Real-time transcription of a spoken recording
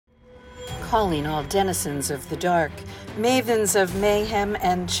calling all denizens of the dark, mavens of mayhem,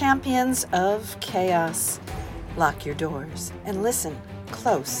 and champions of chaos. Lock your doors and listen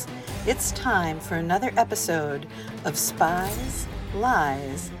close. It's time for another episode of Spies,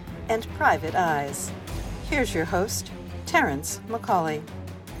 Lies, and Private Eyes. Here's your host, Terrence McCauley.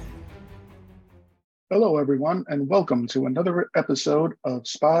 Hello, everyone, and welcome to another episode of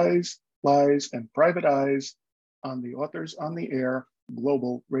Spies, Lies, and Private Eyes on the Authors on the Air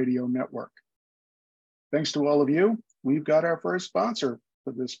Global Radio Network. Thanks to all of you, we've got our first sponsor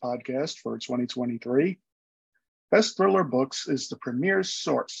for this podcast for 2023. Best Thriller Books is the premier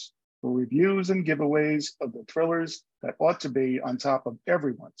source for reviews and giveaways of the thrillers that ought to be on top of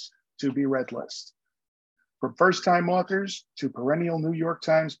everyone's to-be-read list. From first-time authors to perennial New York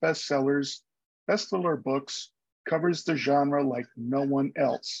Times bestsellers, Best Thriller Books covers the genre like no one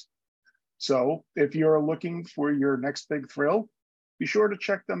else. So if you're looking for your next big thrill, be sure to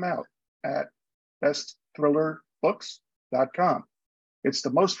check them out at bestthhrillerbooks.com. It's the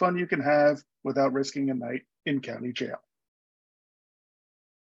most fun you can have without risking a night in county jail.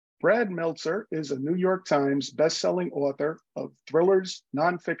 Brad Meltzer is a New York Times best-selling author of thrillers,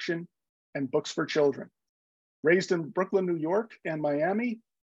 nonfiction, and books for children. Raised in Brooklyn, New York, and Miami,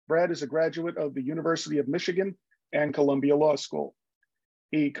 Brad is a graduate of the University of Michigan and Columbia Law School.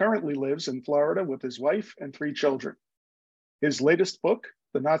 He currently lives in Florida with his wife and 3 children. His latest book,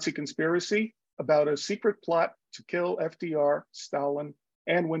 The Nazi Conspiracy, about a secret plot to kill FDR, Stalin,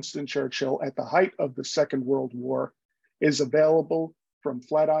 and Winston Churchill at the height of the Second World War, is available from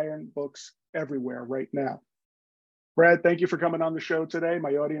Flatiron Books everywhere right now. Brad, thank you for coming on the show today.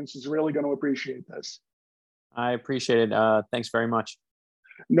 My audience is really going to appreciate this. I appreciate it. Thanks very much.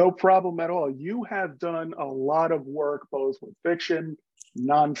 No problem at all. You have done a lot of work, both with fiction,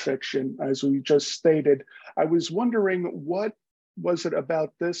 nonfiction, as we just stated. I was wondering, what was it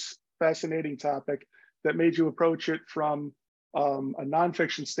about this fascinating topic that made you approach it from a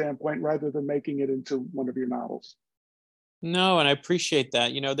nonfiction standpoint rather than making it into one of your novels? No, and I appreciate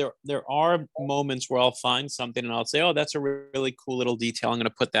that. You know, there are moments where I'll find something and I'll say, oh, that's a really cool little detail. I'm going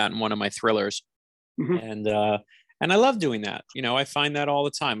to put that in one of my thrillers. Mm-hmm. And I love doing that. You know, I find that all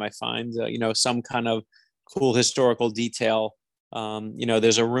the time. I find, some kind of cool historical detail.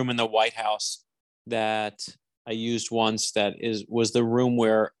 There's a room in the White House that I used once that was the room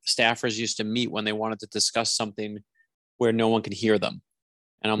where staffers used to meet when they wanted to discuss something where no one could hear them.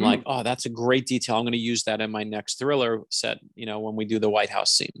 And I'm like, oh, that's a great detail. I'm going to use that in my next thriller set, when we do the White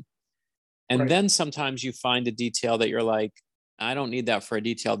House scene. And then sometimes you find a detail that you're like, I don't need that for a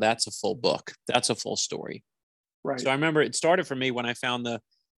detail. That's a full book. That's a full story. Right. So I remember it started for me when I found the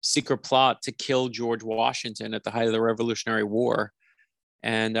secret plot to kill George Washington at the height of the Revolutionary War.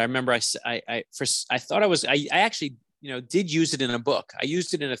 And I remember I actually, did use it in a book. I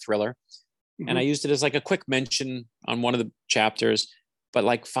used it in a thriller, and I used it as like a quick mention on one of the chapters. But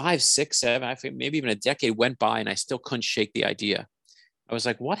like 5, 6, 7, I think maybe even a decade went by, and I still couldn't shake the idea. I was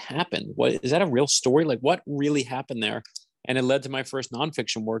like, what happened? What is that a real story? Like, what really happened there? And it led to my first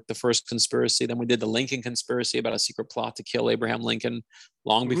nonfiction work, The First Conspiracy. Then we did The Lincoln Conspiracy, about a secret plot to kill Abraham Lincoln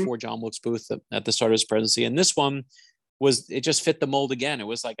long before John Wilkes Booth at the start of his presidency. And this one it just fit the mold again. It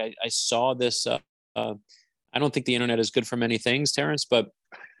was like I saw this. I don't think the internet is good for many things, Terrence, but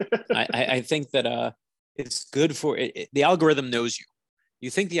I think that it's good for it. The algorithm knows you.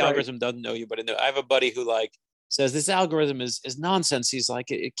 You think the algorithm doesn't know you, but I have a buddy who says this algorithm is nonsense. He's like,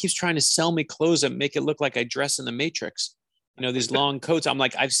 it keeps trying to sell me clothes and make it look like I dress in the Matrix. These long coats. I'm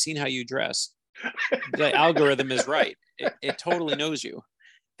like, I've seen how you dress. The algorithm is right. It totally knows you.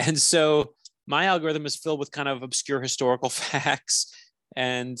 And so my algorithm is filled with kind of obscure historical facts.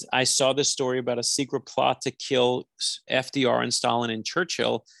 And I saw this story about a secret plot to kill FDR and Stalin and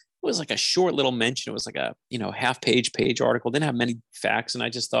Churchill. It was like a short little mention. It was like a, page article. Didn't have many facts. And I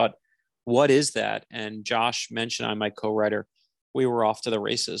just thought, what is that? And Josh mentioned, I'm my co-writer, we were off to the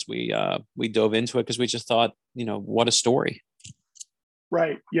races. We dove into it because we just thought, what a story.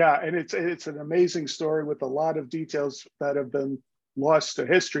 Right. Yeah. And it's an amazing story with a lot of details that have been lost to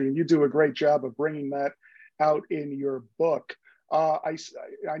history. And you do a great job of bringing that out in your book. I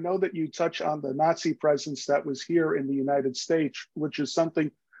know that you touch on the Nazi presence that was here in the United States, which is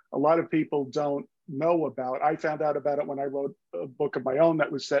something a lot of people don't know about. I found out about it when I wrote a book of my own that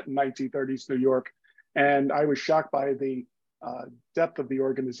was set in 1930s New York. And I was shocked by the depth of the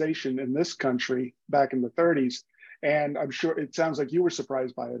organization in this country back in the 30s. And I'm sure it sounds like you were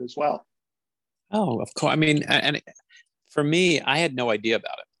surprised by it as well. Oh, of course. I mean, and for me, I had no idea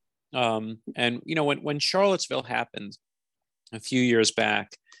about it. And when Charlottesville happened a few years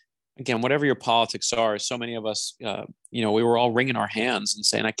back, again, whatever your politics are, so many of us, we were all wringing our hands and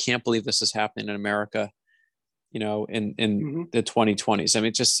saying, I can't believe this is happening in America, in the 2020s. I mean,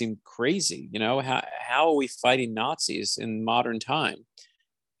 it just seemed crazy. How are we fighting Nazis in modern time?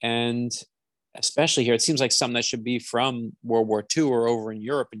 And especially here, it seems like something that should be from World War II or over in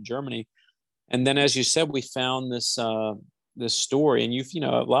Europe and Germany. And then, as you said, we found this story, and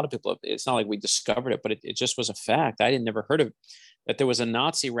a lot of people, it's not like we discovered it, but it just was a fact. I had never heard of it, that there was a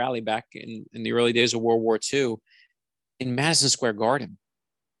Nazi rally back in the early days of World War II in Madison Square Garden.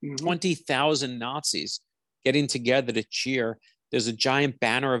 20,000 Nazis getting together to cheer. There's a giant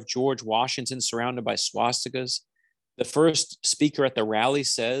banner of George Washington surrounded by swastikas. The first speaker at the rally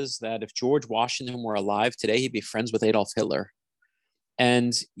says that if George Washington were alive today, he'd be friends with Adolf Hitler.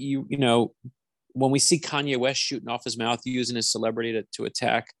 And when we see Kanye West shooting off his mouth, using his celebrity to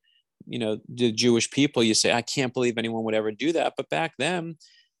attack, the Jewish people, you say, I can't believe anyone would ever do that. But back then,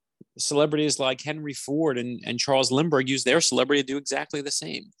 celebrities like Henry Ford and Charles Lindbergh used their celebrity to do exactly the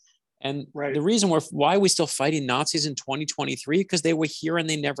same. And the reason why are we still fighting Nazis in 2023? Because they were here and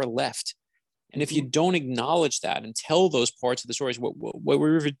they never left. And if you don't acknowledge that and tell those parts of the stories, what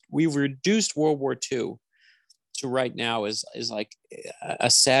we've reduced World War II to right now is like a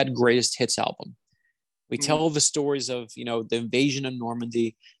sad greatest hits album. We tell the stories of, the invasion of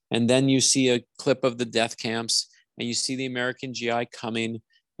Normandy, and then you see a clip of the death camps, and you see the American GI coming,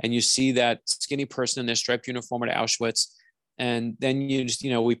 and you see that skinny person in their striped uniform at Auschwitz. And then you just,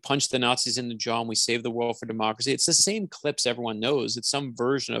 we punch the Nazis in the jaw and we save the world for democracy. It's the same clips everyone knows. It's some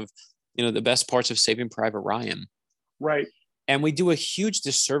version of, the best parts of Saving Private Ryan. Right. And we do a huge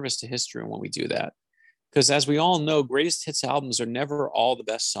disservice to history when we do that. Because as we all know, greatest hits albums are never all the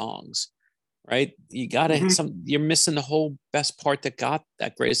best songs, right? You gotta you're missing the whole best part that got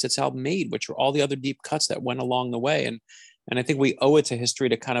that greatest hits album made, which were all the other deep cuts that went along the way. And I think we owe it to history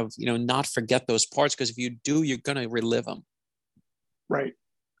to kind of, not forget those parts, because if you do, you're gonna relive them. Right,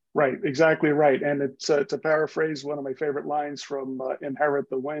 exactly right. And it's to paraphrase one of my favorite lines from Inherit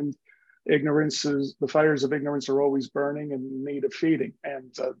the Wind, the fires of ignorance are always burning and in need of feeding.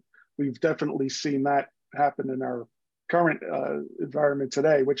 And we've definitely seen that happen in our current environment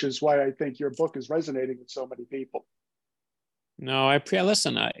today, which is why I think your book is resonating with so many people. No,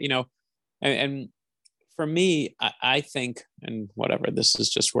 listen, and for me, I think, and whatever, this is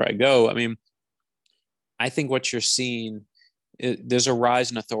just where I go. I mean, I think what you're seeing, there's a rise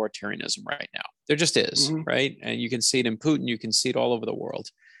in authoritarianism right now. There just is, right? And you can see it in Putin. You can see it all over the world.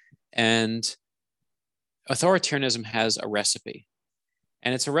 And authoritarianism has a recipe.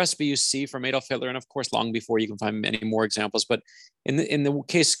 And it's a recipe you see from Adolf Hitler. And of course, long before, you can find many more examples. But in the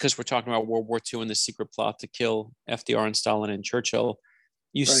case, because we're talking about World War II and the secret plot to kill FDR and Stalin and Churchill,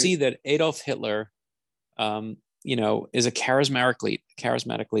 you see that Adolf Hitler, is a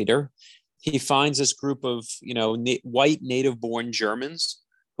charismatic leader. He finds this group of, white native-born Germans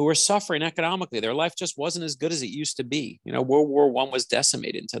who were suffering economically. Their life just wasn't as good as it used to be. World War I was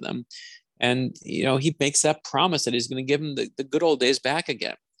decimating to them. And, he makes that promise that he's going to give them the good old days back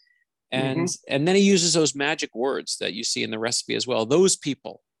again. And then he uses those magic words that you see in the recipe as well. Those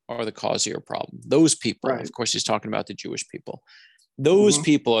people are the cause of your problem. Those people, of course, he's talking about the Jewish people. Those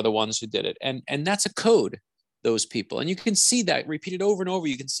people are the ones who did it. And that's a code, those people. And you can see that repeated over and over.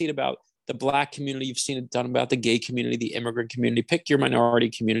 You can see it about the Black community. You've seen it done about the gay community, the immigrant community. Pick your minority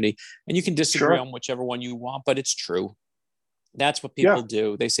community, and you can disagree on whichever one you want, but it's true. That's what people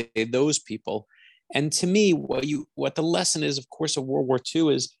do. They say those people. And to me, what the lesson is, of course, of World War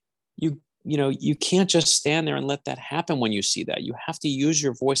II is you can't just stand there and let that happen when you see that. You have to use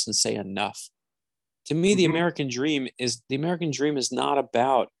your voice and say enough. To me, the American dream is not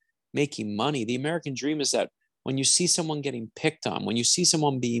about making money. The American dream is that when you see someone getting picked on, when you see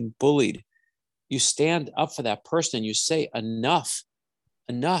someone being bullied, you stand up for that person and you say enough.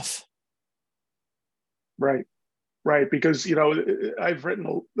 Right. Because, I've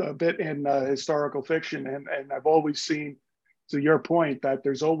written a bit in historical fiction, and I've always seen, to your point, that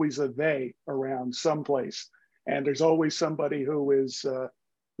there's always a they around someplace. And there's always somebody who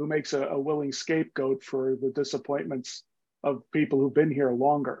makes a willing scapegoat for the disappointments of people who've been here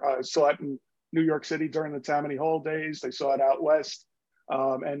longer. I saw it in New York City during the Tammany Hall days. They saw it out west.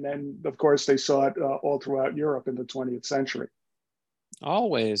 And then, of course, they saw it all throughout Europe in the 20th century.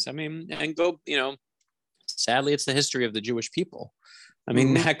 Always. I mean, and sadly, it's the history of the Jewish people. I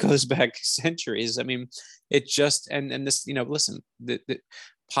mean, that goes back centuries. I mean, it just, and this, listen, the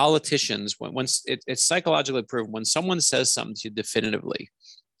politicians, once it's psychologically proven, when someone says something to you definitively,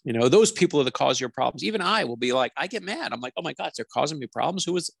 those people are the cause of your problems. Even I will be like, I get mad. I'm like, oh my God, they're causing me problems.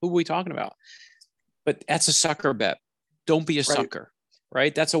 Who are we talking about? But that's a sucker bet. Don't be a sucker.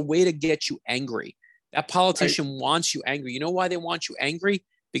 right? That's a way to get you angry. That politician Right. wants you angry. You know why they want you angry?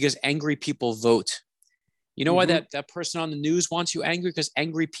 Because angry people vote. You know why Mm-hmm. that person on the news wants you angry? Because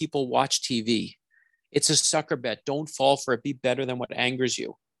angry people watch TV. It's a sucker bet. Don't fall for it. Be better than what angers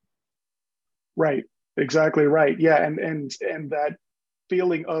you. Right. Exactly right. Yeah. And that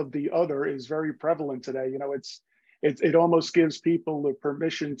feeling of the other is very prevalent today. You know, it almost gives people the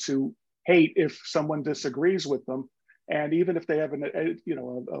permission to hate if someone disagrees with them, and even if they have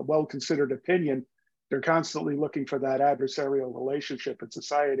a well considered opinion, they're constantly looking for that adversarial relationship in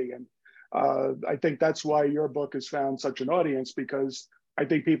society. And I think that's why your book has found such an audience, because I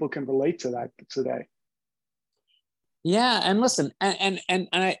think people can relate to that today. Yeah, and listen, and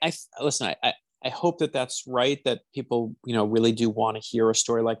I listen. I hope that that's right. That people, really do want to hear a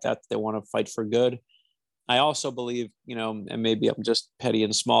story like that. They want to fight for good. I also believe, and maybe I'm just petty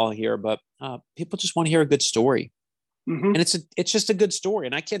and small here, but people just want to hear a good story, Mm-hmm. and it's just a good story,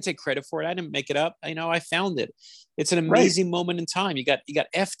 and I can't take credit for it. I didn't make it up. I found it. It's an Right. amazing moment in time. You got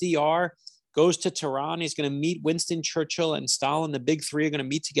FDR goes to Tehran. He's going to meet Winston Churchill and Stalin. The big three are going to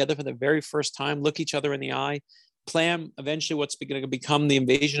meet together for the very first time, look each other in the eye, plan eventually what's going to become the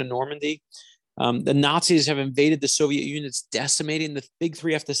invasion of Normandy. The Nazis have invaded the Soviet Union. It's decimating. The big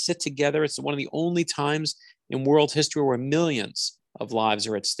three have to sit together. It's one of the only times in world history where millions of lives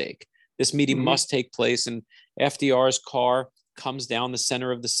are at stake. This meeting Mm-hmm. must take place, and FDR's car comes down the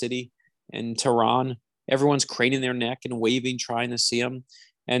center of the city in Tehran. Everyone's craning their neck and waving, trying to see him.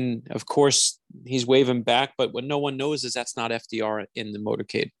 And of course, he's waving back, but what no one knows is that's not FDR in the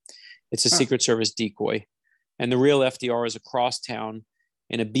motorcade. It's a Secret Service decoy. And the real FDR is across town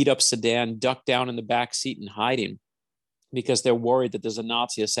in a beat up sedan, ducked down in the back seat and hiding because they're worried that there's a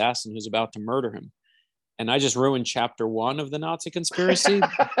Nazi assassin who's about to murder him. And I just ruined chapter 1 of the Nazi conspiracy.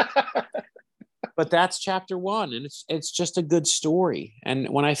 But that's chapter 1, and it's just a good story. And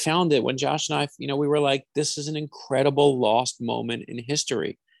when I found it, when Josh and I, we were like, this is an incredible lost moment in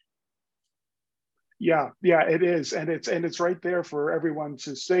history. Yeah, it is, and it's right there for everyone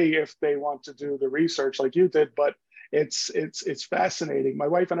to see if they want to do the research like you did. But it's fascinating. My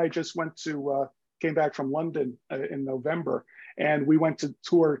wife and I just came back from London in November, and we went to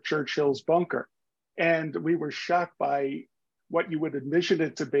tour Churchill's bunker, and we were shocked by what you would envision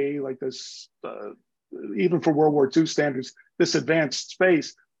it to be, like this, even for World War II standards, this advanced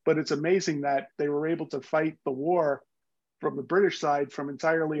space. But it's amazing that they were able to fight the war from the British side from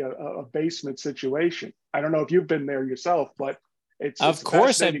entirely a basement situation. I don't know if you've been there yourself, but Of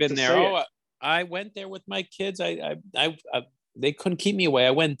course I've been there. Oh, I went there with my kids. I they couldn't keep me away.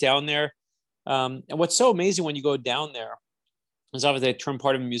 I went down there. And what's so amazing when you go down there is obviously they turned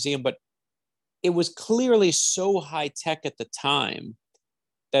part of a museum, but it was clearly so high tech at the time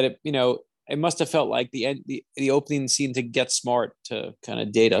that it must have felt like the opening scene to Get Smart, to kind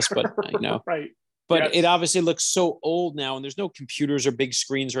of date us, but right. But Yes. It obviously looks so old now, and there's no computers or big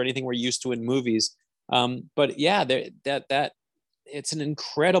screens or anything we're used to in movies. But yeah, that it's an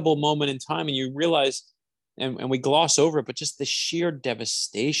incredible moment in time, and you realize, and we gloss over it, but just the sheer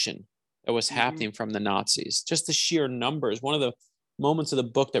devastation that was happening from the Nazis, just the sheer numbers. One of the moments of the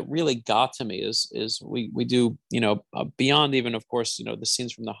book that really got to me is we do beyond even, of course, the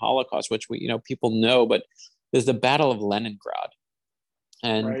scenes from the Holocaust, which we people know, but there's the Battle of Leningrad.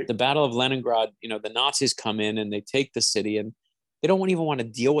 And Right. the Battle of Leningrad, the Nazis come in and they take the city, and they don't even want to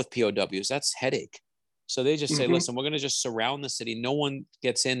deal with POWs. That's headache. So they just say, listen, we're going to just surround the city. No one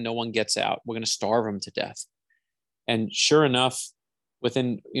gets in, no one gets out. We're going to starve them to death. And sure enough,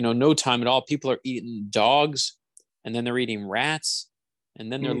 within no time at all, people are eating dogs, and then they're eating rats,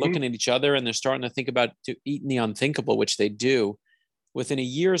 and then they're looking at each other, and they're starting to think about eating the unthinkable, which they do. Within a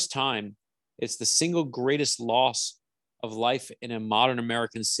year's time, it's the single greatest loss of life in a modern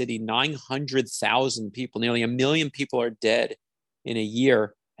American city. 900,000 people, nearly 1 million people are dead in a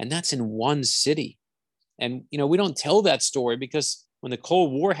year. And that's in one city. And, we don't tell that story because when the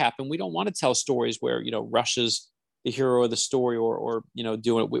Cold War happened, we don't want to tell stories where, Russia's the hero of the story or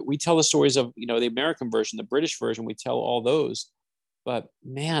doing it. We tell the stories of, the American version, the British version. We tell all those. But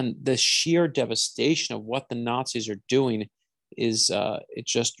man, the sheer devastation of what the Nazis are doing is, it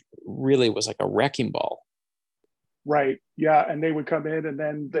just really was like a wrecking ball. Right. Yeah. And they would come in and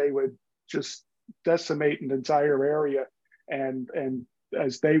then they would just decimate an entire area and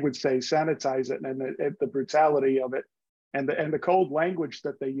as they would say, sanitize it, and the brutality of it and the cold language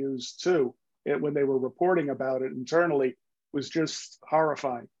that they used too, when they were reporting about it internally, was just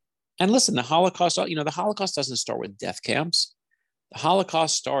horrifying. And listen, the Holocaust, the Holocaust doesn't start with death camps. The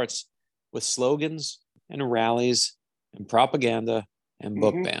Holocaust starts with slogans and rallies and propaganda and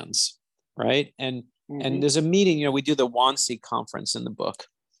book bans, right? And And there's a meeting, we do the Wannsee conference in the book.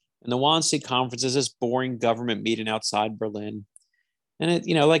 And the Wannsee conference is this boring government meeting outside Berlin. And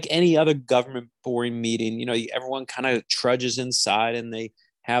it, like any other government boring meeting, everyone kind of trudges inside and they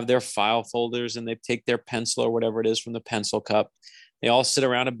have their file folders and they take their pencil or whatever it is from the pencil cup. They all sit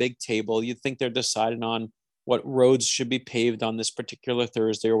around a big table. You'd think they're deciding on what roads should be paved on this particular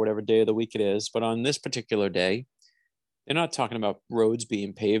Thursday or whatever day of the week it is. But on this particular day, they're not talking about roads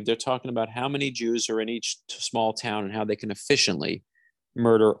being paved. They're talking about how many Jews are in each small town and how they can efficiently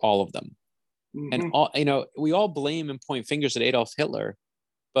murder all of them. And all, we all blame and point fingers at Adolf Hitler,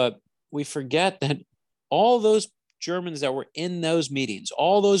 but we forget that all those Germans that were in those meetings,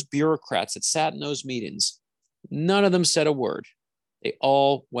 all those bureaucrats that sat in those meetings, none of them said a word. They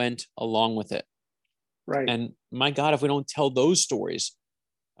all went along with it. Right. And my God, if we don't tell those stories,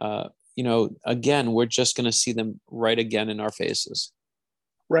 again, we're just going to see them right again in our faces.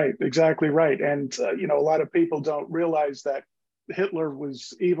 Right. Exactly right. And, a lot of people don't realize that Hitler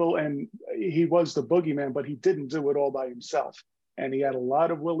was evil and he was the boogeyman, but he didn't do it all by himself. And he had a lot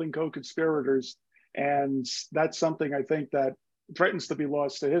of willing co-conspirators. And that's something I think that threatens to be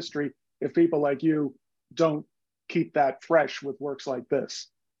lost to history if people like you don't keep that fresh with works like this.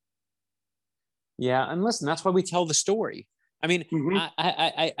 Yeah. And listen, that's why we tell the story. I mean,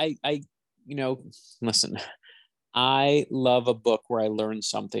 listen, I love a book where I learn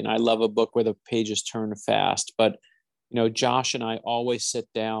something. I love a book where the pages turn fast, but Josh and I always sit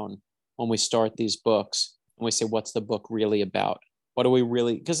down when we start these books and we say, what's the book really about? What do we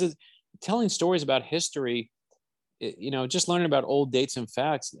really, because telling stories about history, just learning about old dates and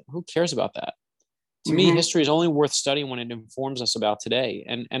facts, who cares about that? To me, history is only worth studying when it informs us about today.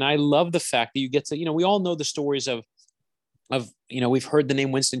 And I love the fact that you get to, we all know the stories of, we've heard the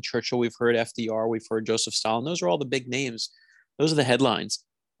name Winston Churchill, we've heard FDR, we've heard Joseph Stalin. Those are all the big names. Those are the headlines.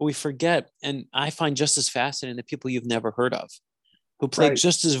 But we forget, and I find just as fascinating, the people you've never heard of, who played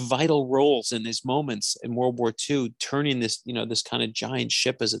just as vital roles in these moments in World War II, turning this, this kind of giant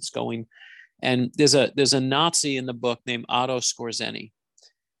ship as it's going. And there's a Nazi in the book named Otto Skorzeny.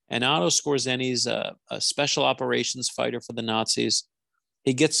 And Otto Skorzeny is a special operations fighter for the Nazis.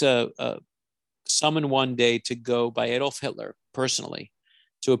 He gets summoned one day to go by Adolf Hitler personally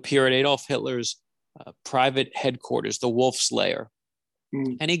to appear at Adolf Hitler's private headquarters, the Wolf's Lair.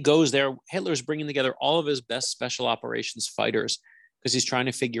 And he goes there. Hitler's bringing together all of his best special operations fighters because he's trying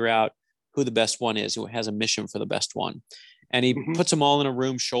to figure out who the best one is, who has a mission for the best one. And he puts them all in a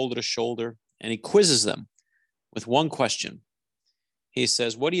room, shoulder to shoulder, and he quizzes them with one question. He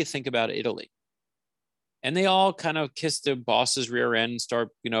says, what do you think about Italy? And they all kind of kiss their boss's rear end and start,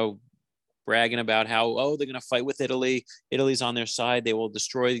 bragging about how, they're going to fight with Italy. Italy's on their side. They will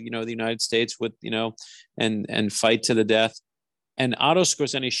destroy, the United States with, and fight to the death. And Otto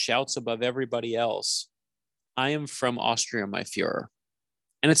Skorzeny shouts above everybody else, I am from Austria, my Führer.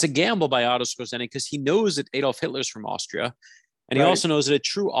 And it's a gamble by Otto Skorzeny because he knows that Adolf Hitler's from Austria. And he also knows that a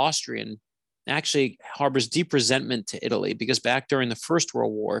true Austrian actually harbors deep resentment to Italy because back during the First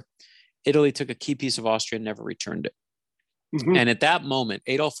World War, Italy took a key piece of Austria and never returned it. And at that moment,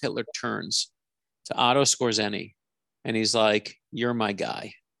 Adolf Hitler turns to Otto Skorzeny and he's like, you're my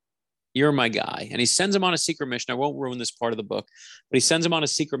guy. You're my guy. And he sends him on a secret mission. I won't ruin this part of the book, but he sends him on a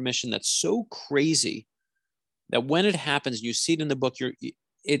secret mission that's so crazy that when it happens, you see it in the book,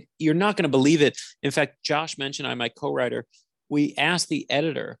 you're not going to believe it. In fact, Josh mentioned, I'm my co-writer, we asked the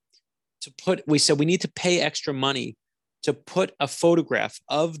editor we said we need to pay extra money to put a photograph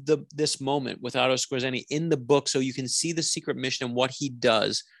of this moment with Otto Skorzeny in the book so you can see the secret mission and what he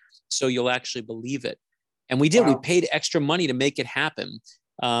does so you'll actually believe it. And we did. Wow. We paid extra money to make it happen.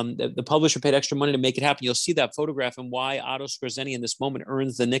 The publisher paid extra money to make it happen. You'll see that photograph and why Otto Skorzeny in this moment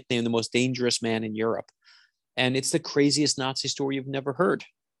earns the nickname, the most dangerous man in Europe. And it's the craziest Nazi story you've never heard.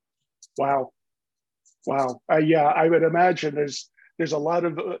 Wow. Yeah, I would imagine there's a lot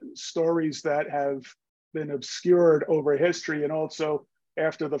of stories that have been obscured over history, and also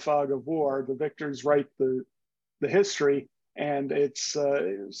after the fog of war, the victors write the history, and it's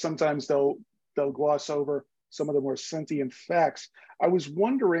sometimes they'll gloss over some of the more sentient facts. I was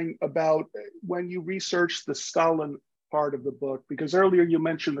wondering about when you researched the Stalin part of the book, because earlier you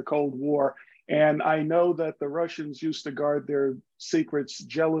mentioned the Cold War, and I know that the Russians used to guard their secrets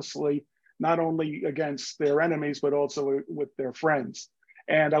jealously, not only against their enemies, but also with their friends.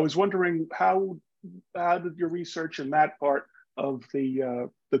 And I was wondering how did your research in that part of the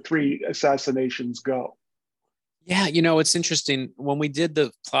three assassinations go? Yeah, it's interesting. When we did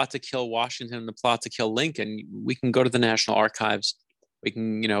the plot to kill Washington and the plot to kill Lincoln, we can go to the National Archives. We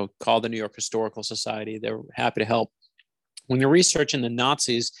can, call the New York Historical Society. They're happy to help. When you're researching the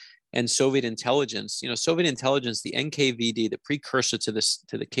Nazis, and Soviet intelligence. Soviet intelligence, the NKVD, the precursor to the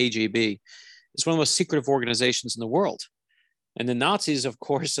KGB, is one of the most secretive organizations in the world. And the Nazis, of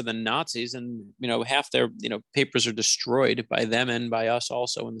course, are the Nazis, and half their papers are destroyed by them and by us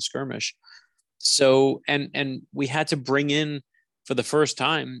also in the skirmish. So and we had to bring in, for the first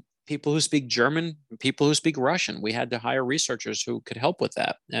time, people who speak German, people who speak Russian. We had to hire researchers who could help with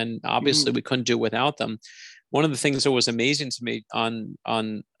that, and obviously we couldn't do it without them. One of the things that was amazing to me on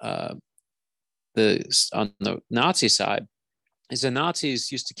the Nazi side is the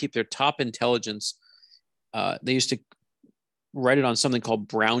Nazis used to keep their top intelligence. They used to write it on something called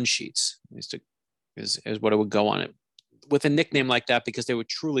brown sheets. Is what it would go on it, with a nickname like that because they were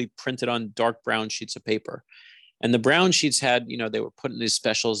truly printed on dark brown sheets of paper. And the brown sheets had, they were put in these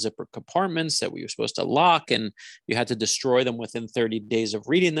special zipper compartments that we were supposed to lock, and you had to destroy them within 30 days of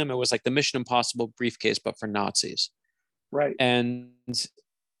reading them. It was like the Mission Impossible briefcase, but for Nazis. Right. And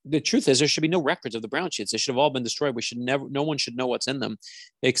the truth is, there should be no records of the brown sheets. They should have all been destroyed. No one should know what's in them,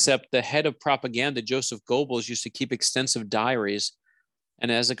 except the head of propaganda, Joseph Goebbels, used to keep extensive diaries.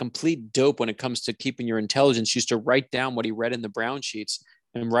 And as a complete dope when it comes to keeping your intelligence, used to write down what he read in the brown sheets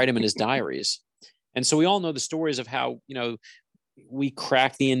and write them in his diaries. And so we all know the stories of how, we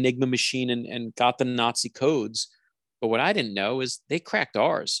cracked the Enigma machine and got the Nazi codes. But what I didn't know is they cracked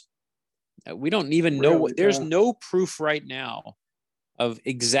ours. We don't even know. There's no proof right now of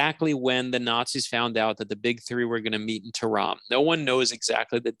exactly when the Nazis found out that the big three were going to meet in Tehran. No one knows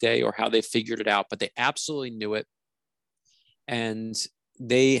exactly the day or how they figured it out, but they absolutely knew it. And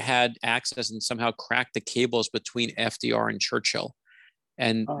they had access and somehow cracked the cables between FDR and Churchill.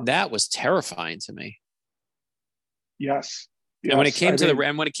 And that was terrifying to me. Yes. And when it came to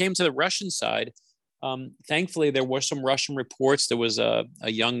the Russian side, thankfully there were some Russian reports. There was a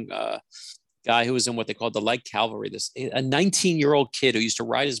young guy who was in what they called the light cavalry. A 19-year-old kid who used to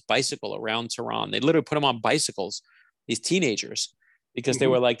ride his bicycle around Tehran. They literally put him on bicycles, these teenagers, because they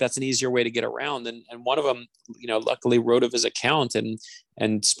were like, that's an easier way to get around. And one of them, luckily wrote of his account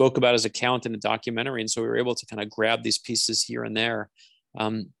and spoke about his account in a documentary. And so we were able to kind of grab these pieces here and there.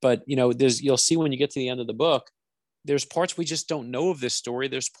 But you'll see when you get to the end of the book, there's parts we just don't know of this story.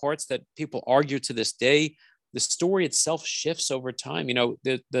 There's parts that people argue to this day. The story itself shifts over time.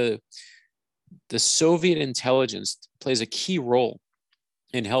 The Soviet intelligence plays a key role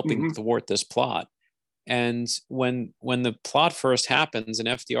in helping thwart this plot. And when the plot first happens and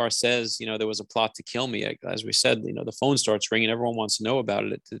FDR says, there was a plot to kill me, as we said, the phone starts ringing. Everyone wants to know about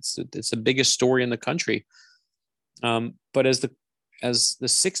it. It's the biggest story in the country. But as the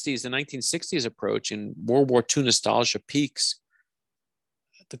 1960s approach and World War II nostalgia peaks,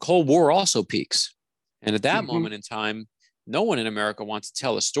 the Cold War also peaks. And at that moment in time, no one in America wants to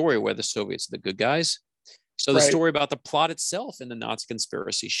tell a story where the Soviets are the good guys. So the story about the plot itself in the Nazi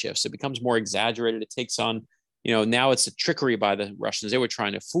conspiracy shifts. It becomes more exaggerated. It takes on, now it's a trickery by the Russians. They were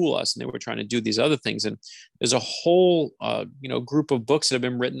trying to fool us and they were trying to do these other things. And there's a whole, group of books that have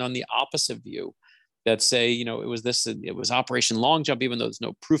been written on the opposite view that say, it was Operation Long Jump, even though there's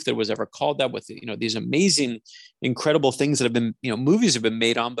no proof that it was ever called that, with, these amazing, incredible things that have been, movies have been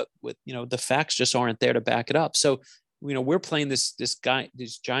made on, but with, the facts just aren't there to back it up. So, we're playing this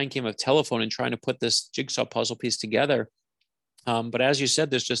giant game of telephone and trying to put this jigsaw puzzle piece together. But as you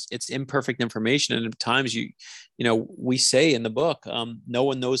said, it's imperfect information. And at times we say in the book, no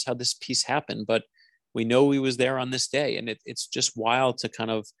one knows how this piece happened, but we know he was there on this day. And it's just wild to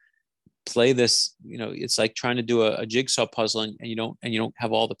kind of play this, it's like trying to do a jigsaw puzzle and you don't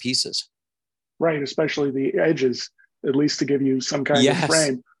have all the pieces. Right. Especially the edges, at least to give you some kind of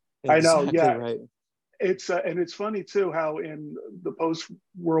frame. Exactly, I know. Yeah. Right. And it's funny too, how in the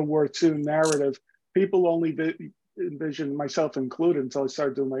post-World War II narrative, people only envision, myself included, until I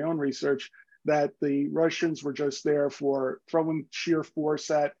started doing my own research, that the Russians were just there for throwing sheer force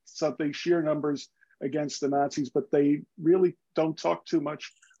at something, sheer numbers against the Nazis, but they really don't talk too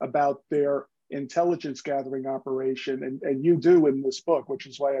much about their intelligence gathering operation. And you do in this book, which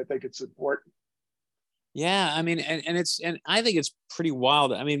is why I think it's important. Yeah, I mean, and I think it's pretty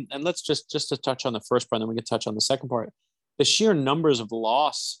wild. I mean, and let's just to touch on the first part, and then we can touch on the second part. The sheer numbers of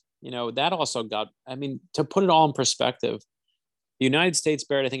loss, that also to put it all in perspective, the United States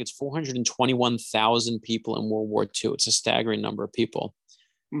buried, I think it's 421,000 people in World War II. It's a staggering number of people.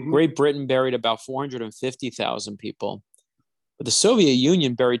 Great Britain buried about 450,000 people, but the Soviet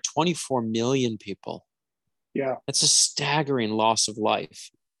Union buried 24 million people. Yeah, that's a staggering loss of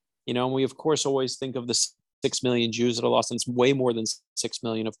life. And we, of course, always think of the 6 million Jews that are lost, and it's way more than 6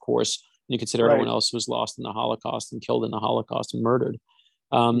 million, of course, when you consider everyone else who was lost in the Holocaust and killed in the Holocaust and murdered.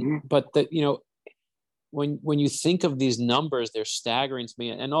 But when you think of these numbers, they're staggering to me.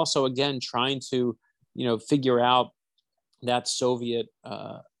 And also, again, trying to, figure out that Soviet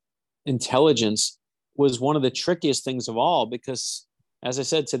intelligence was one of the trickiest things of all, because, as I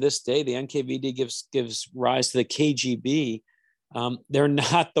said, to this day, the NKVD gives rise to the KGB. They're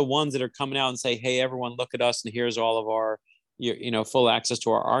not the ones that are coming out and say, "Hey, everyone, look at us, and here's all of our, full access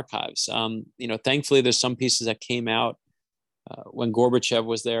to our archives." Thankfully, there's some pieces that came out when Gorbachev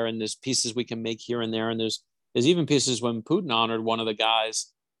was there, and there's pieces we can make here and there, and there's even pieces when Putin honored one of the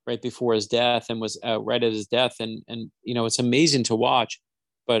guys right before his death and was right at his death, and it's amazing to watch.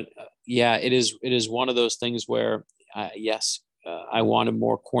 But it is one of those things where I wanted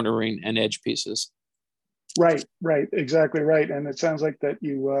more cornering and edge pieces. Right, exactly right. And it sounds like that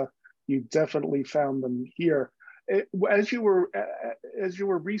you definitely found them here. As you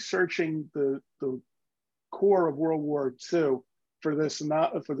were researching the core of World War II for this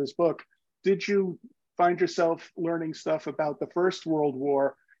book, did you find yourself learning stuff about the First World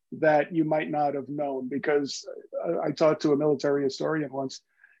War that you might not have known? Because I talked to a military historian once,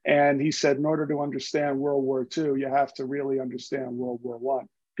 and he said, in order to understand World War II, you have to really understand World War I,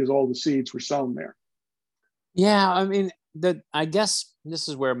 because all the seeds were sown there. Yeah, I mean, I guess this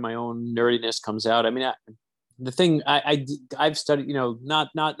is where my own nerdiness comes out. I mean, the thing I've studied, not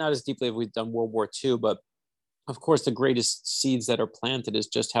as deeply as we've done World War II, but of course, the greatest seeds that are planted is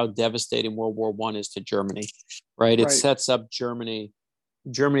just how devastating World War I is to Germany, right? It sets up Germany.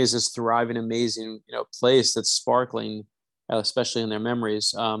 Germany is this thriving, amazing, place that's sparkling, especially in their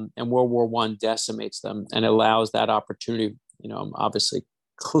memories. And World War I decimates them and allows that opportunity. I'm obviously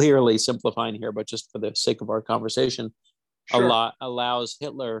clearly simplifying here, but just for the sake of our conversation, allows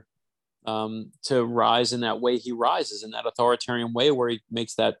Hitler to rise in that way he rises, in that authoritarian way where he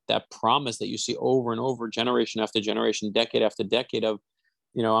makes that promise that you see over and over, generation after generation, decade after decade of,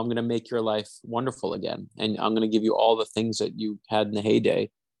 I'm going to make your life wonderful again, and I'm going to give you all the things that you had in the heyday.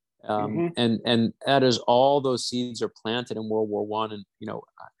 And that is, all those seeds are planted in World War I, and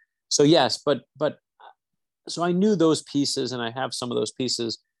so yes, but so I knew those pieces, and I have some of those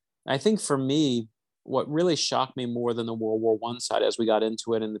pieces. I think for me, what really shocked me more than the World War I side, as we got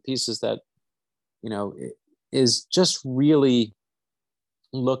into it, and the pieces that, is just really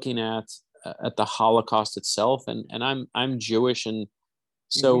looking at the Holocaust itself. And I'm Jewish, and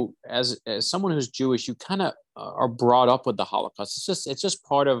so as someone who's Jewish, you kind of are brought up with the Holocaust. It's just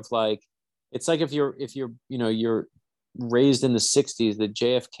part of, like, it's like if you're you're raised in the 60s, the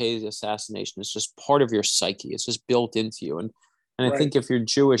JFK assassination is just part of your psyche. It's just built into you. And I think if you're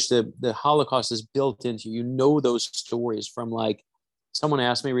Jewish, the Holocaust is built into you. Those stories from, like, someone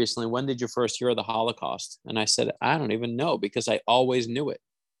asked me recently, when did you first hear of the Holocaust? And I said, I don't even know, because I always knew it.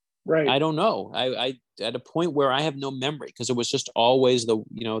 Right. I don't know. I at a point where I have no memory, because it was just always the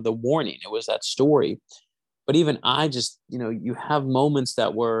warning. It was that story. But even I just, you have moments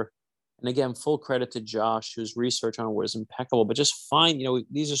that were, and again, full credit to Josh, whose research on it was impeccable, but just find,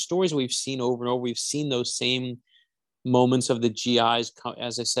 these are stories we've seen over and over. We've seen those same moments of the GIs,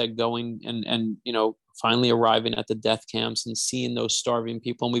 as I said, going and finally arriving at the death camps and seeing those starving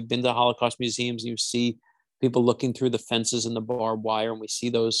people. And we've been to Holocaust museums, and you see people looking through the fences and the barbed wire, and we see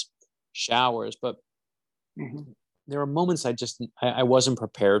those showers. But there are moments I wasn't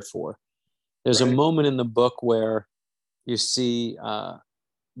prepared for. There's a moment in the book where you see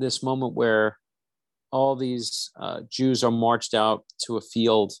this moment where all these Jews are marched out to a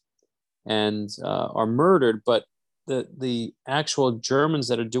field and are murdered, but the actual Germans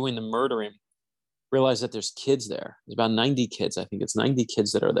that are doing the murdering realize that there's kids there. There's about 90 kids. I think it's 90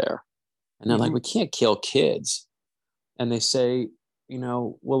 kids that are there. And they're like, we can't kill kids. And they say,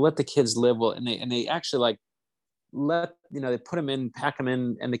 we'll let the kids live. Well, and they actually, like, they put them in, pack them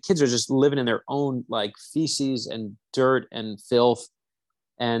in, and the kids are just living in their own, like, feces and dirt and filth.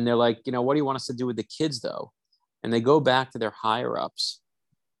 And they're like, what do you want us to do with the kids, though? And they go back to their higher ups,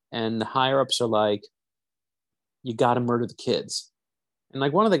 and the higher ups are like, you got to murder the kids. And,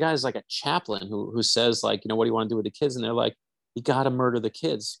 like, one of the guys, like a chaplain who says, like, what do you want to do with the kids? And they're like, you got to murder the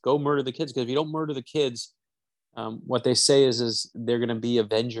kids. Go murder the kids. Because if you don't murder the kids, what they say is they're going to be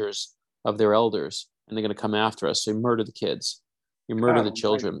avengers of their elders, and they're going to come after us. So you murder the kids. You murder the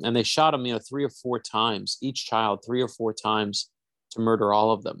children. And they shot them, 3 or 4 times, each child 3 or 4 times, to murder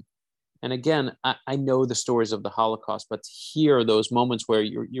all of them. And again, I know the stories of the Holocaust, but to hear those moments where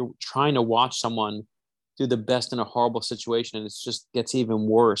you're trying to watch someone do the best in a horrible situation, and it just gets even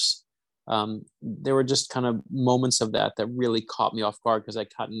worse. There were just kind of moments of that really caught me off guard, because I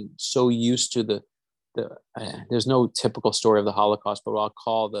gotten so used to there's no typical story of the Holocaust, but what I'll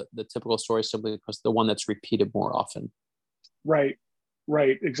call the typical story, simply because the one that's repeated more often. Right.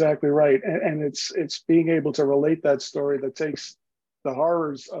 Right, exactly right. And it's being able to relate that story that takes the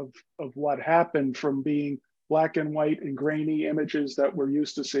horrors of what happened from being black and white and grainy images that we're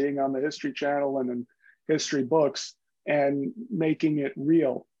used to seeing on the History Channel and in history books, and making it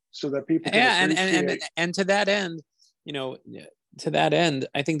real so that people can Yeah, appreciate. and to that end, you know, to that end,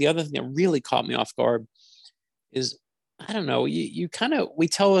 I think the other thing that really caught me off guard is, I don't know, you kind of, we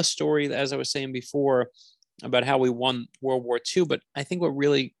tell a story, as I was saying before, about how we won World War II, but I think what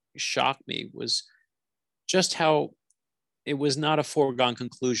really shocked me was just how it was not a foregone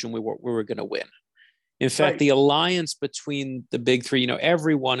conclusion we were going to win. In fact, Right. the alliance between the big three, you know,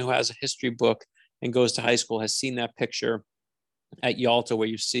 everyone who has a history book and goes to high school has seen that picture at Yalta where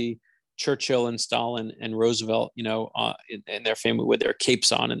you see Churchill and Stalin and Roosevelt, you know, in their family with their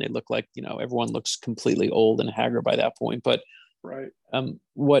capes on, and they look like, you know, everyone looks completely old and haggard by that point. But Right.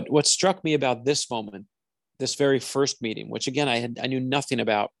 What struck me about this moment, this very first meeting, which again I knew nothing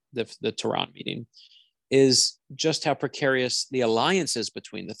about the Tehran meeting, is just how precarious the alliance is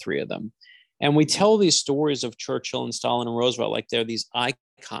between the three of them. And we tell these stories of Churchill and Stalin and Roosevelt like they're these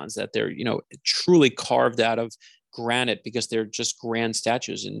icons, that they're, you know, truly carved out of granite because they're just grand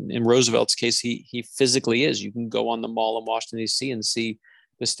statues. In Roosevelt's case, he physically is. You can go on the mall in Washington, D.C. and see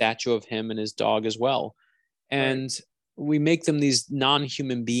the statue of him and his dog as well. And Right. we make them these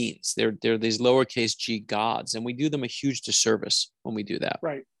non-human beings. They're these lowercase g gods, and we do them a huge disservice when we do that.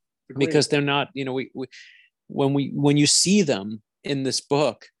 Right. Agreed. Because they're not, you know, when you see them in this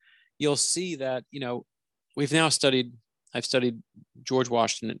book, you'll see that, you know, I've studied George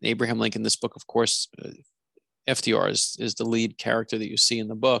Washington and Abraham Lincoln. This book, of course, FDR is the lead character that you see in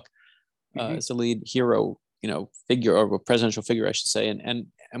the book, is the lead hero, you know, figure, or a presidential figure, I should say. And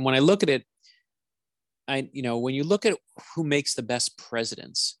when I look at it, when you look at who makes the best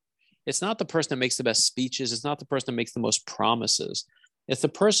presidents, it's not the person that makes the best speeches. It's not the person that makes the most promises. It's the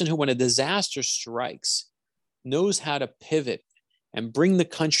person who, when a disaster strikes, knows how to pivot and bring the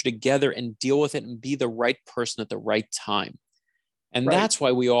country together and deal with it and be the right person at the right time. And Right. that's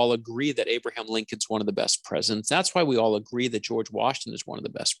why we all agree that Abraham Lincoln's one of the best presidents. That's why we all agree that George Washington is one of the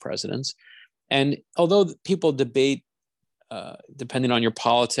best presidents. And although people debate, depending on your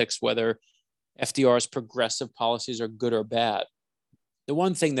politics, whether FDR's progressive policies are good or bad, the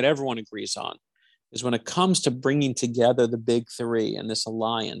one thing that everyone agrees on is when it comes to bringing together the big three and this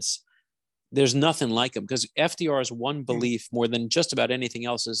alliance, there's nothing like him, because FDR's one belief more than just about anything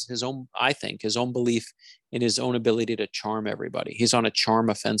else is his own, I think, his own belief in his own ability to charm everybody. He's on a charm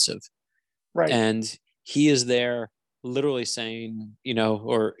offensive. Right. And he is there literally saying,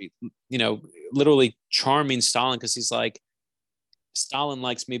 literally charming Stalin, because he's like, Stalin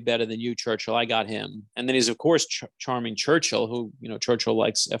likes me better than you, Churchill. I got him. And then he's, of course, charming Churchill, who, Churchill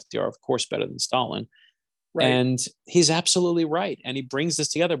likes FDR, of course, better than Stalin. Right. And he's absolutely right. And he brings this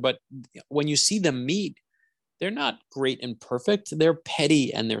together. But when you see them meet, they're not great and perfect. They're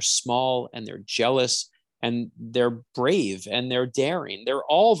petty and they're small and they're jealous and they're brave and they're daring. They're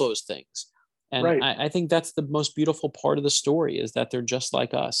all those things. And right. I think that's the most beautiful part of the story, is that they're just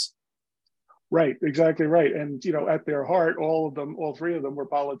like us. Right, exactly right. And, at their heart, all three of them were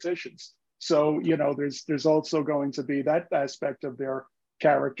politicians. So, there's also going to be that aspect of their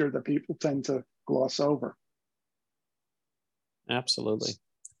character that people tend to gloss over. Absolutely.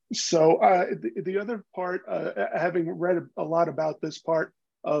 So the other part, having read a lot about this part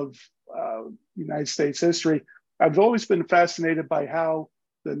of United States history, I've always been fascinated by how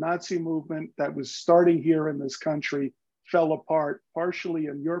the Nazi movement that was starting here in this country fell apart, partially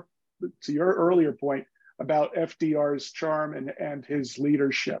to your earlier point about FDR's charm and his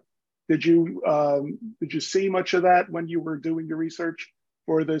leadership. Did you see much of that when you were doing your research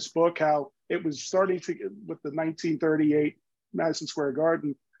for this book? How it was starting to, with the 1938 Madison Square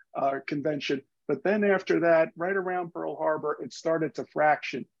Garden convention, but then after that, right around Pearl Harbor, it started to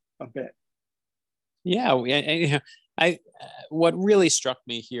fraction a bit. Yeah, what really struck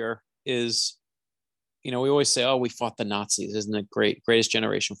me here is, we always say, oh, we fought the Nazis. Isn't it great? Greatest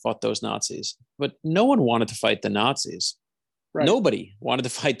generation fought those Nazis. But no one wanted to fight the Nazis. Right. Nobody wanted to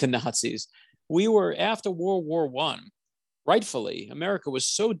fight the Nazis. We were, after World War I, rightfully, America was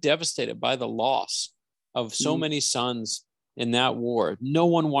so devastated by the loss of so many sons in that war. No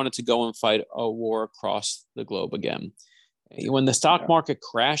one wanted to go and fight a war across the globe again. When the stock market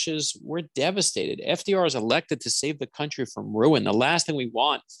crashes, we're devastated. FDR is elected to save the country from ruin. The last thing we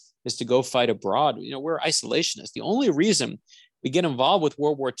want is to go fight abroad. We're isolationists. The only reason we get involved with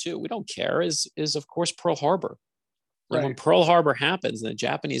World War II, we don't care, is of course Pearl Harbor. Right. And when Pearl Harbor happens and the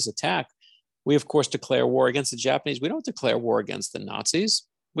Japanese attack, we of course declare war against the Japanese. We don't declare war against the Nazis.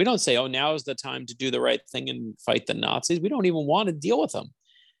 We don't say, oh, now is the time to do the right thing and fight the Nazis. We don't even want to deal with them.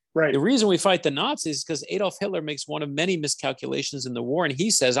 Right. The reason we fight the Nazis is because Adolf Hitler makes one of many miscalculations in the war. And he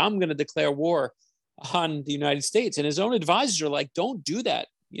says, I'm going to declare war on the United States. And his own advisors are like, don't do that.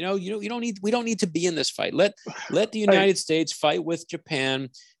 You know, we don't need to be in this fight. Let the United States fight with Japan.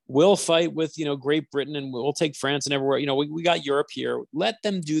 We'll fight with, Great Britain, and we'll take France and everywhere. We got Europe here. Let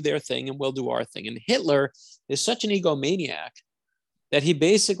them do their thing and we'll do our thing. And Hitler is such an egomaniac that he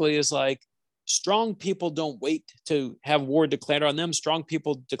basically is like, strong people don't wait to have war declared on them. Strong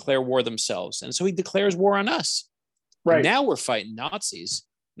people declare war themselves. And so he declares war on us. Right. And now we're fighting Nazis,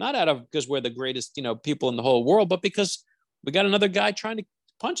 not because we're the greatest, people in the whole world, but because we got another guy trying to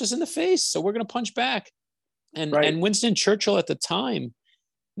punch us in the face. So we're going to punch back. And Winston Churchill at the time,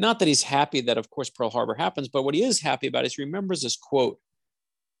 not that he's happy that, of course, Pearl Harbor happens, but what he is happy about is he remembers this quote.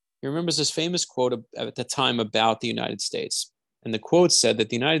 He remembers this famous quote at the time about the United States. And the quote said that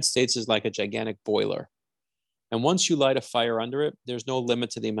the United States is like a gigantic boiler. And once you light a fire under it, there's no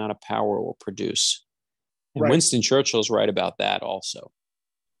limit to the amount of power it will produce. And Winston Churchill's right about that also.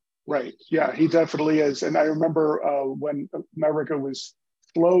 Right. Yeah, he definitely is. And I remember when America was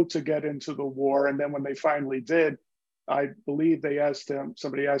slow to get into the war, and then when they finally did, I believe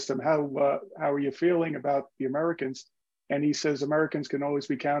somebody asked him, how are you feeling about the Americans? And he says, Americans can always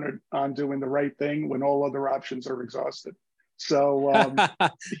be counted on doing the right thing when all other options are exhausted. So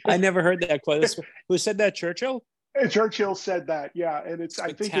I never heard that quote. Who said that? Churchill? Churchill said that. Yeah. And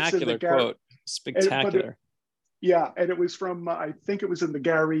I think it's in the quote. Spectacular. And it was from, I think it was in the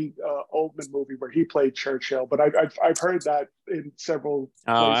Gary Oldman movie where he played Churchill, but I've heard that in several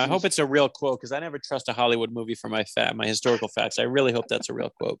places. I hope it's a real quote, because I never trust a Hollywood movie for my historical facts. I really hope that's a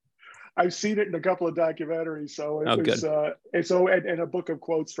real quote. I've seen it in a couple of documentaries, so and a book of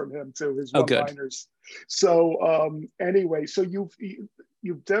quotes from him too, his one-liners. So anyway, so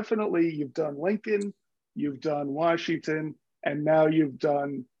you've done Lincoln, you've done Washington, and now you've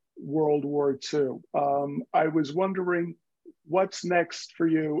done World War II. I was wondering what's next for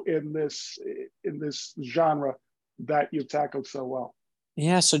you in this genre that you've tackled so well.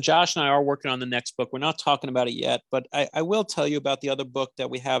 Yeah, so Josh and I are working on the next book. We're not talking about it yet, but I will tell you about the other book that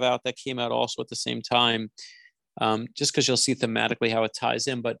we have out that came out also at the same time, just because you'll see thematically how it ties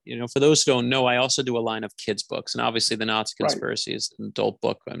in. But, for those who don't know, I also do a line of kids' books. And obviously the Nazi Conspiracy is an adult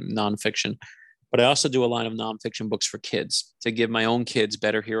book and nonfiction. But I also do a line of nonfiction books for kids to give my own kids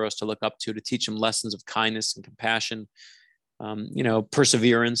better heroes to look up to teach them lessons of kindness and compassion,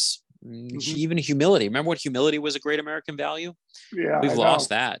 perseverance, even humility. Remember what humility was a great American value? Yeah, We've lost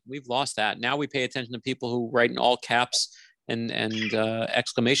that. We've lost that. Now we pay attention to people who write in all caps and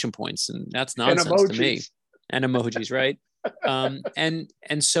exclamation points, and that's nonsense to me. And emojis, right?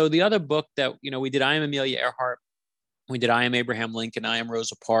 And so the other book that we did, I Am Amelia Earhart, we did I Am Abraham Lincoln, I Am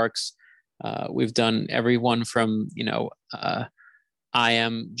Rosa Parks. We've done everyone from I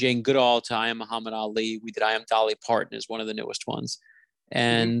Am Jane Goodall to I Am Muhammad Ali. We did I Am Dolly Parton is one of the newest ones,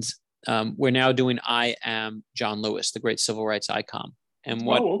 and we're now doing I Am John Lewis, the great civil rights icon. And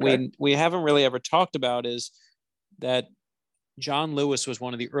what we haven't really ever talked about is that John Lewis was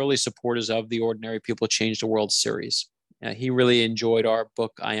one of the early supporters of the Ordinary People Change the World series. He really enjoyed our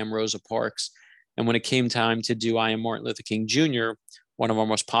book, I Am Rosa Parks. And when it came time to do I Am Martin Luther King Jr., one of our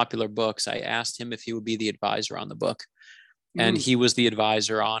most popular books, I asked him if he would be the advisor on the book. And he was the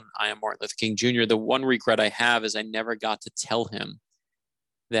advisor on I Am Martin Luther King Jr. The one regret I have is I never got to tell him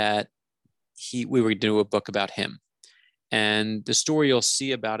that we were going to do a book about him. And the story you'll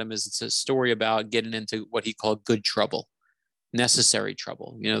see about him is it's a story about getting into what he called good trouble, necessary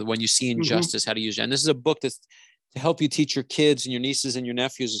trouble. When you see injustice, how to use it. And this is a book that's to help you teach your kids and your nieces and your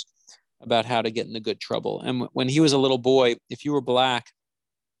nephews about how to get into good trouble. And when he was a little boy, if you were Black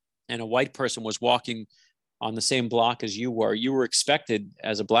and a white person was walking on the same block as you were expected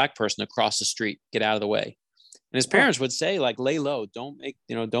as a Black person to cross the street, get out of the way. And his parents would say, like, lay low, don't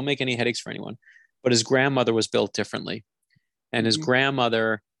make any headaches for anyone. But his grandmother was built differently. And his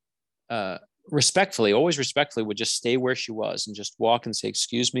grandmother, always respectfully would just stay where she was and just walk and say,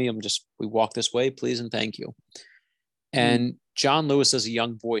 excuse me, we walk this way, please, and thank you. And John Lewis, as a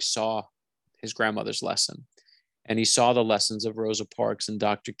young boy, saw his grandmother's lesson. And he saw the lessons of Rosa Parks and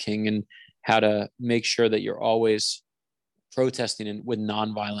Dr. King and how to make sure that you're always protesting with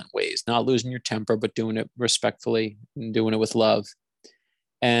nonviolent ways, not losing your temper, but doing it respectfully and doing it with love.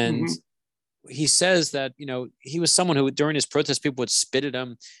 And he says that, he was someone who during his protest, people would spit at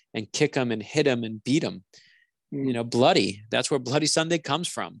him and kick him and hit him and beat him, bloody. That's where Bloody Sunday comes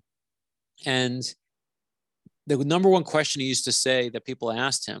from. And the number one question he used to say that people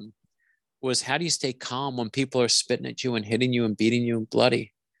asked him was, how do you stay calm when people are spitting at you and hitting you and beating you and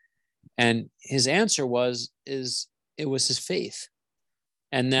bloody? And his answer it was his faith.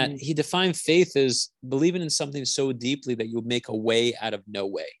 And that he defined faith as believing in something so deeply that you'll make a way out of no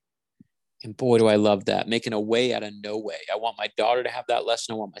way. And boy, do I love that, making a way out of no way. I want my daughter to have that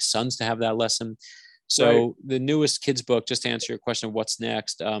lesson. I want my sons to have that lesson. So the newest kids book, just to answer your question of what's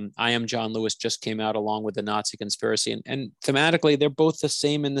next, I Am John Lewis just came out along with the Nazi Conspiracy. And thematically, they're both the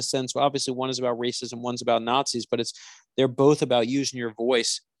same in the sense, well, obviously one is about racism, one's about Nazis, but they're both about using your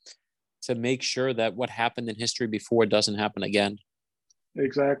voice to make sure that what happened in history before doesn't happen again.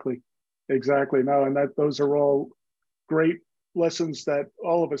 Exactly. No, and those are all great lessons that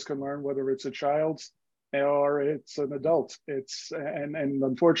all of us can learn, whether it's a child or it's an adult. And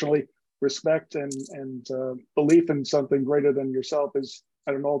unfortunately, respect and belief in something greater than yourself is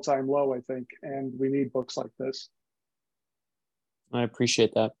at an all-time low, I think. And we need books like this. I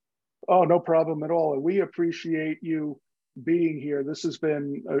appreciate that. Oh, no problem at all. And we appreciate you being here. This has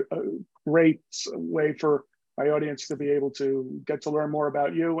been a great way for my audience to be able to get to learn more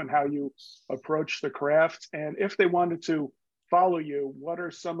about you and how you approach the craft. And if they wanted to follow you, what are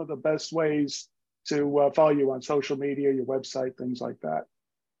some of the best ways to follow you on social media, your website, things like that?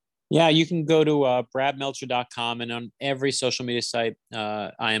 Yeah, you can go to bradmeltzer.com, and on every social media site,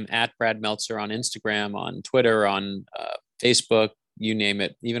 I am at Brad Meltzer on Instagram, on Twitter, on Facebook, you name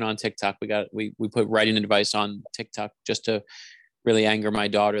it. Even on TikTok, we put writing advice on TikTok just to really anger my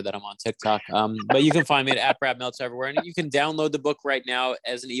daughter that I'm on TikTok. But you can find me at Brad Meltzer everywhere. And you can download the book right now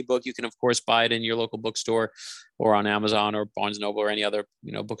as an ebook. You can, of course, buy it in your local bookstore or on Amazon or Barnes & Noble or any other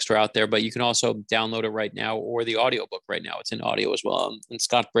bookstore out there. But you can also download it right now, or the audiobook right now. It's in audio as well. And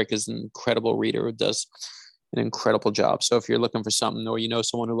Scott Brick is an incredible reader who does an incredible job. So if you're looking for something, or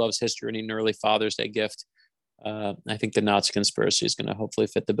someone who loves history and need an early Father's Day gift, I think the Nazi Conspiracy is going to hopefully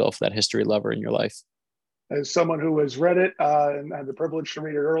fit the bill for that history lover in your life. As someone who has read it and had the privilege to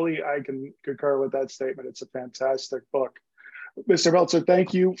read it early, I can concur with that statement. It's a fantastic book. Mr. Meltzer,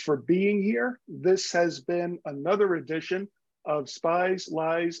 thank you for being here. This has been another edition of Spies,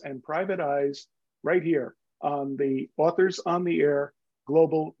 Lies, and Private Eyes right here on the Authors on the Air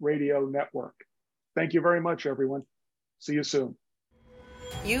Global Radio Network. Thank you very much, everyone. See you soon.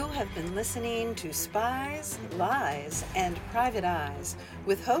 You have been listening to Spies, Lies, and Private Eyes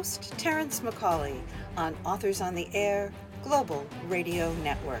with host Terrence McCauley on Authors on the Air Global Radio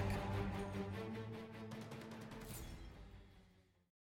Network.